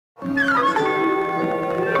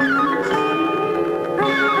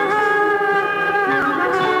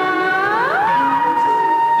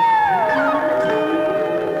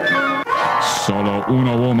Solo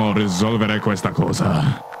uno uomo risolvere questa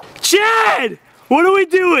cosa. Chad! What are we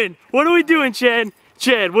doing? What are we doing, Chad?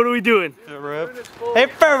 Chad, what are we doing? Hey,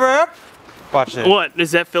 Philip! Watch it. What?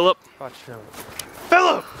 Is that Philip? Watch Philip.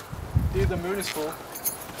 Philip! Dude, the moon is full.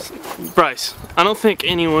 Bryce, I don't think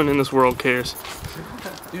anyone in this world cares.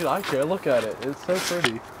 Dude, I care. Look at it. It's so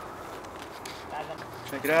pretty.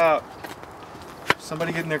 Check it out.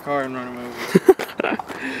 Somebody get in their car and run them over.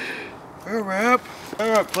 Philip!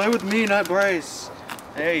 Philip, play with me, not Bryce.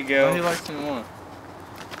 There you go. He likes me more.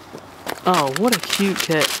 Oh, what a cute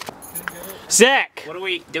cat. Zach! What do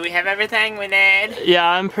we have everything we need? Yeah,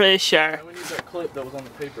 I'm pretty sure. We need that clip that was on the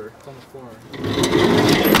paper. It's on the floor.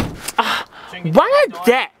 Why not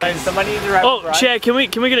that? Somebody needs to wrap Oh, Chad, can we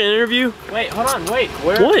get an interview? Wait, hold on, wait.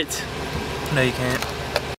 Where? What? No, you can't.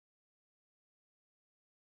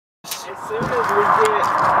 As soon as we get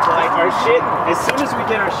like our shit, as soon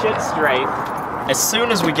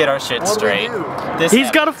as we get our shit straight,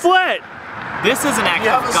 He's got a flat. This is an act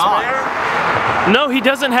of God. No, he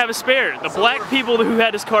doesn't have a spare. The black people who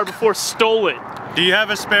had his car before stole it. Do you have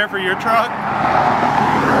a spare for your truck?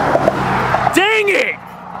 Dang it!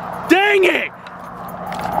 Dang it!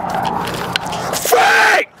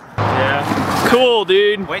 Frick! Yeah. Cool,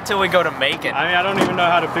 dude. Wait till we go to Macon. I mean, I don't even know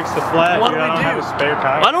how to fix the flat. What do I we don't do? have a spare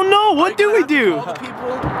tire. I don't know. What do we do? All the people,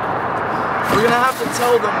 we're gonna have to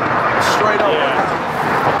tell them straight up. Yeah.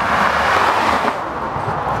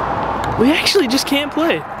 We actually just can't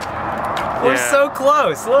play. We're so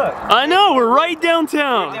close, look. I know, we're right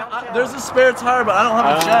downtown. There's a spare tire, but I don't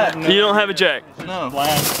have a jack. You don't have a jack. No.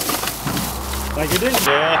 Like you didn't?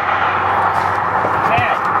 Yeah.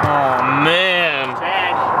 Oh, man.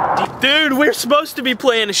 Chad, Dude, we're supposed to be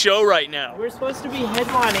playing a show right now. we're supposed to be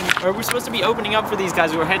headlining, or we're supposed to be opening up for these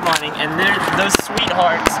guys who are headlining, and those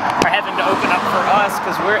sweethearts are having to open up for us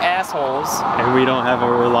because we're assholes. And we don't have a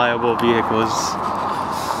reliable vehicles.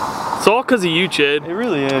 It's all because of you, Chad. It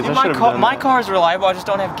really is. Dude, my car is reliable, I just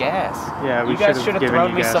don't have gas. Yeah, we you guys should have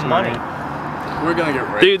thrown me some money. We're gonna get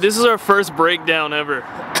raped. Dude, this is our first breakdown ever.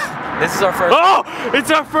 This is our first. Oh, it's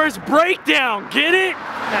our first breakdown. Get it?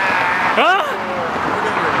 Huh?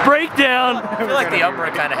 Breakdown. I feel like the Umbra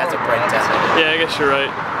kind of has a breakdown. Yeah, I guess you're right.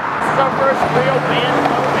 This is our first real band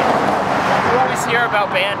moment. We always hear about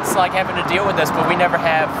bands like having to deal with this, but we never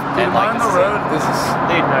have. Dude, And like, on the road, this is...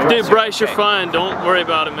 Dude, Bryce, you're fine. Don't worry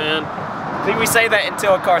about it, man. See, we say that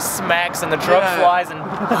until a car smacks and the truck flies and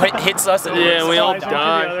hits us. And Yeah, we all The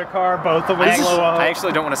die. other car, both of us blow up. I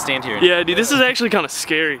actually don't want to stand here. Yeah, dude, this is actually kind of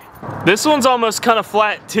scary. This one's almost kind of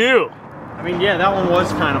flat, too. I mean, yeah, that one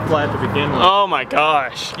was kind of flat to begin with. Oh my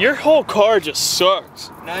gosh. Your whole car just sucks.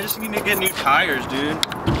 Now I just need to get new tires, dude.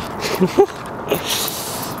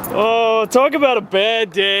 Oh, talk about a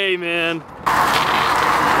bad day, man.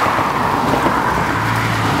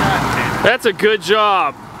 That's a good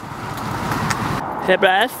job. Hey,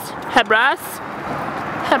 Bryce. Hey, Bryce.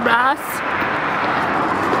 Hey, Bryce.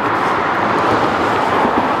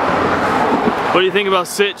 What do you think about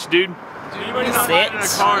Sitch, dude?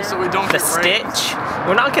 The Stitch?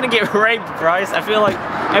 We're not gonna get raped, Bryce. I feel like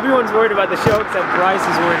everyone's worried about the show except Bryce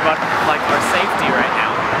is worried about like our safety right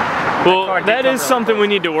now. Well, that is something we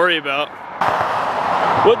need to worry about.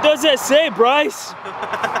 What does that say, Bryce?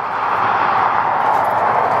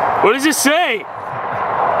 What does it say?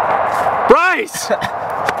 Bryce!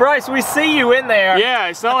 Bryce, we see you in there. Yeah,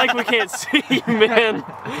 it's not like we can't see you, man.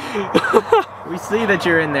 We see that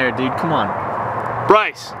you're in there, dude. Come on.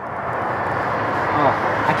 Bryce. Oh,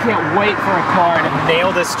 I can't wait for a car to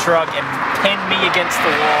nail this truck and pin me against the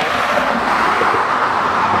wall.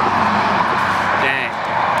 Dang.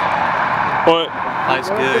 What? Life's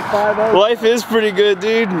good. Life is pretty good,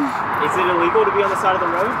 dude. Is it illegal to be on the side of the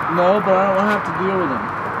road? No, but I don't have to deal with them.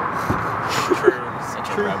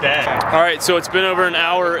 True that. All right, so it's been over an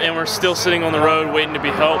hour and we're still sitting on the road waiting to be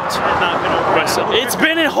helped. It's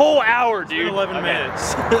been a whole hour, dude. 11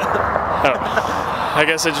 minutes. Oh, I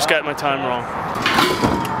guess I just got my time wrong.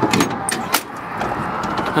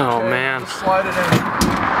 Oh, man. Slide it in.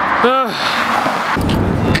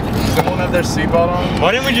 Someone have their seatbelt on?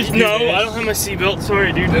 Why didn't we just No, I don't have my seatbelt.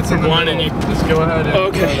 Sorry, dude. It's in the blinding middle. you. Just go ahead and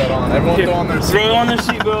throw that on. Everyone Here, throw on their seatbelt. Throw on their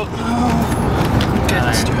seatbelt.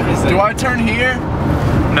 Do I turn here?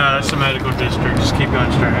 No, that's the medical district. Just keep going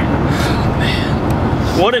straight. Oh,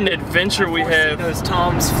 man. What an adventure we have. Those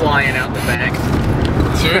toms flying out the back.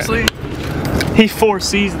 Seriously? He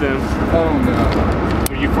foresees them. Oh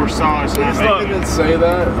no. You foresaw us not Please don't making it. even say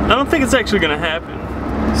that. I don't think it's actually gonna happen.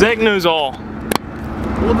 Zach knows all.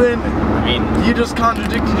 Well then, I mean, you just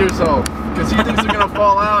contradicted yourself. Because he thinks they're gonna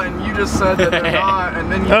fall out, and you just said that they're not,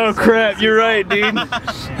 and then you Oh just said crap, this you're is right, dude.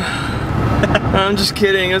 I'm just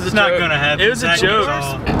kidding. It was a joke. not gonna happen. It was a joke.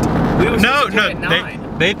 we were No, supposed to play no, at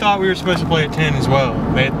 9. they thought we were supposed to play at 10 as well.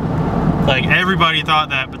 Like everybody thought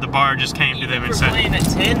that, but the bar just came to them and We're said, playing at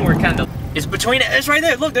 10. We're kind of. It's between. It's right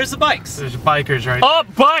there. Look, there's the bikes. "There's bikers right." Oh,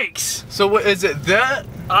 bikes! So what is it? That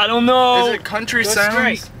I don't know. is it? Country Go sounds.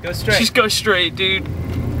 straight. Go straight. Just go straight, dude.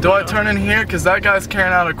 Do I turn in here? Cause that guy's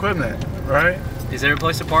carrying out equipment, right? Is there a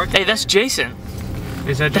place to park? Hey, that's Jason.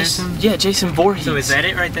 Is that That's, Jason? yeah, Jason Voorhees. So is that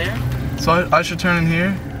it right there? So I should turn in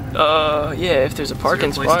here? Yeah, if there's a parking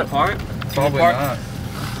Is there a place spot. to park? Probably park? not.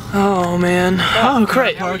 Oh man. Oh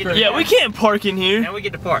great. Now we get to Yeah, park. we can't park in here. Now we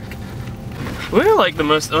get to park. We're like the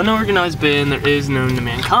most unorganized band there is known to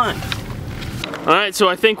mankind. All right, so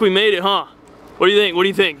I think we made it, huh? What do you think? What do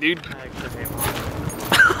you think, dude?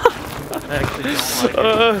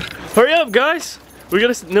 Hurry up, guys. We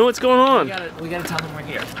gotta know what's going on. We gotta tell them we're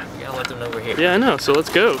here. We gotta let them know we're here. Yeah, I know. So let's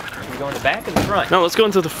go. We're going to the back or the front? No, let's go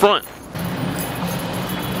into the front.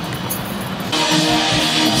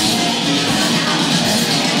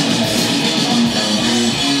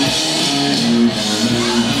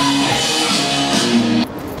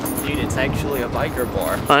 Dude, it's actually a biker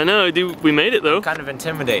bar. I know, dude. We made it though. Kind of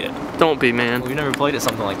intimidated. Don't be, man. We've never played at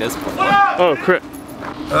something like this before. Oh crap.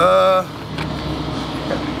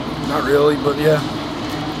 Not really, but yeah.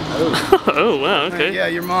 Oh wow. Okay. Yeah,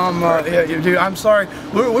 your mom. Yeah, dude. I'm sorry.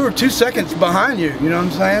 We were 2 seconds behind you. You know what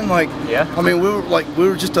I'm saying? Like. Yeah. I mean, we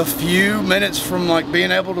were just a few minutes from like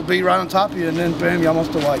being able to be right on top of you, and then bam, y'all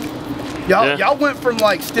must have like, y'all went from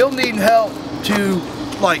like still needing help to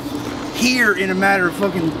like here in a matter of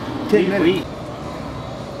fucking 10 minutes.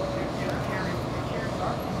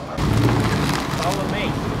 Follow me.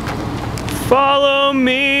 Follow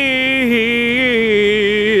me.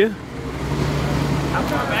 How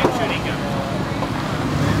far back should he go?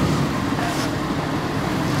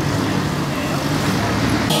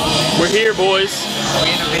 We're here, boys. Are we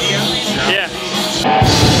in a video? Yeah.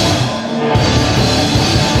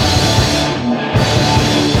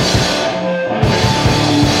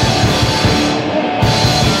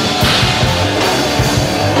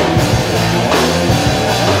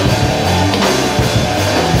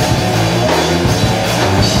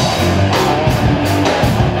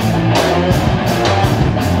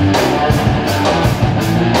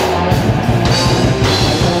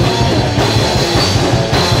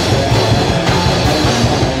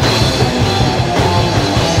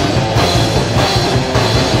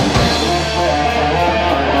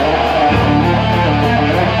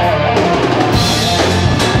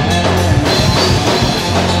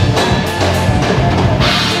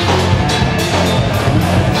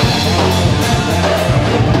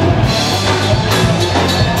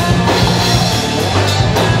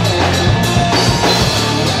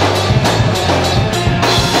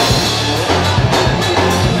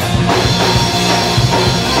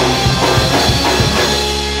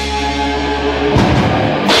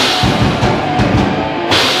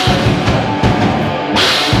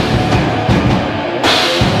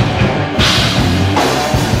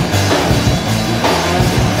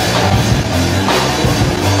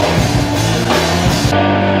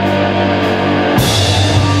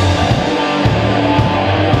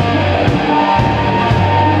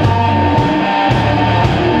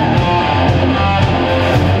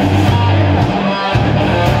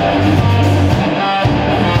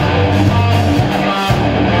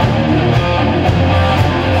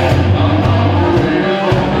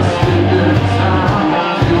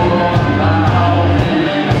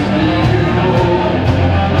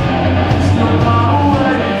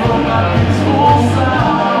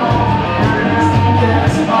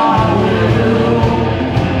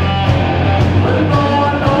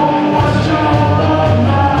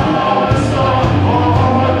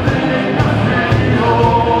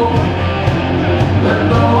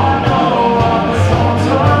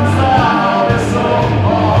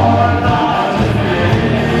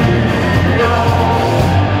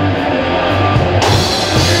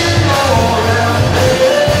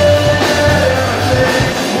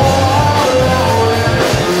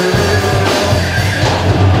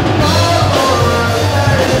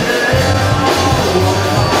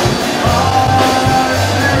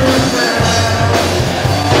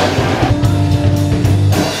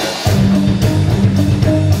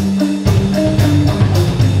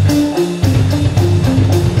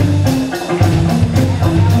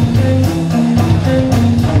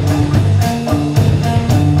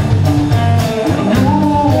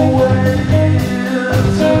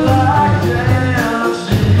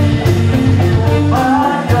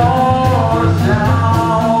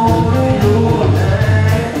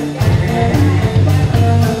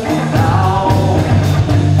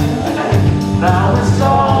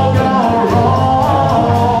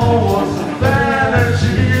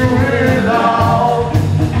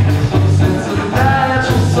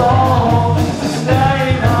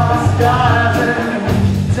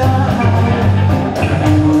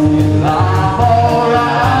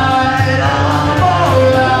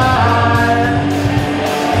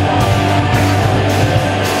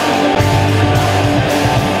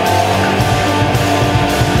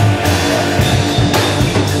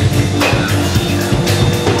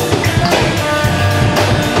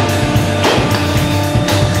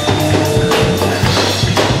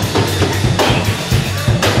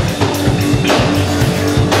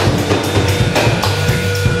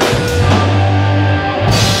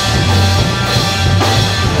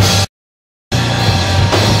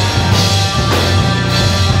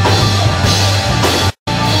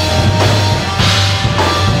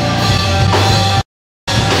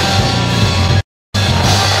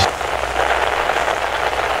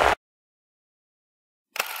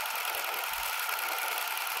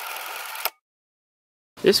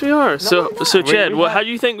 Yes, we are. So Chad, how do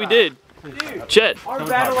you think we did? Dude, Chad. our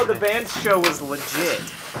Battle of the Bands show was legit.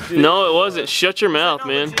 Dude, No, it wasn't. Shut your mouth,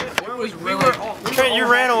 man. Trent, you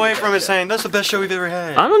ran away from it saying that's the best show we've ever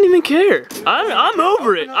had. I don't even care. I'm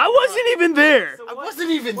over it. I wasn't even there. I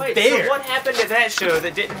wasn't even there. So what happened at that show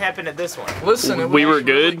that didn't happen at this one? Listen, We were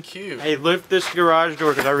good. Really cute. Hey, lift this garage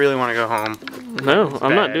door because I really want to go home. No,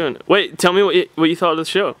 I'm not doing it. Wait, tell me what you thought of the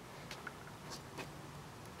show.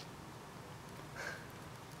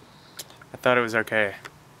 I thought it was okay.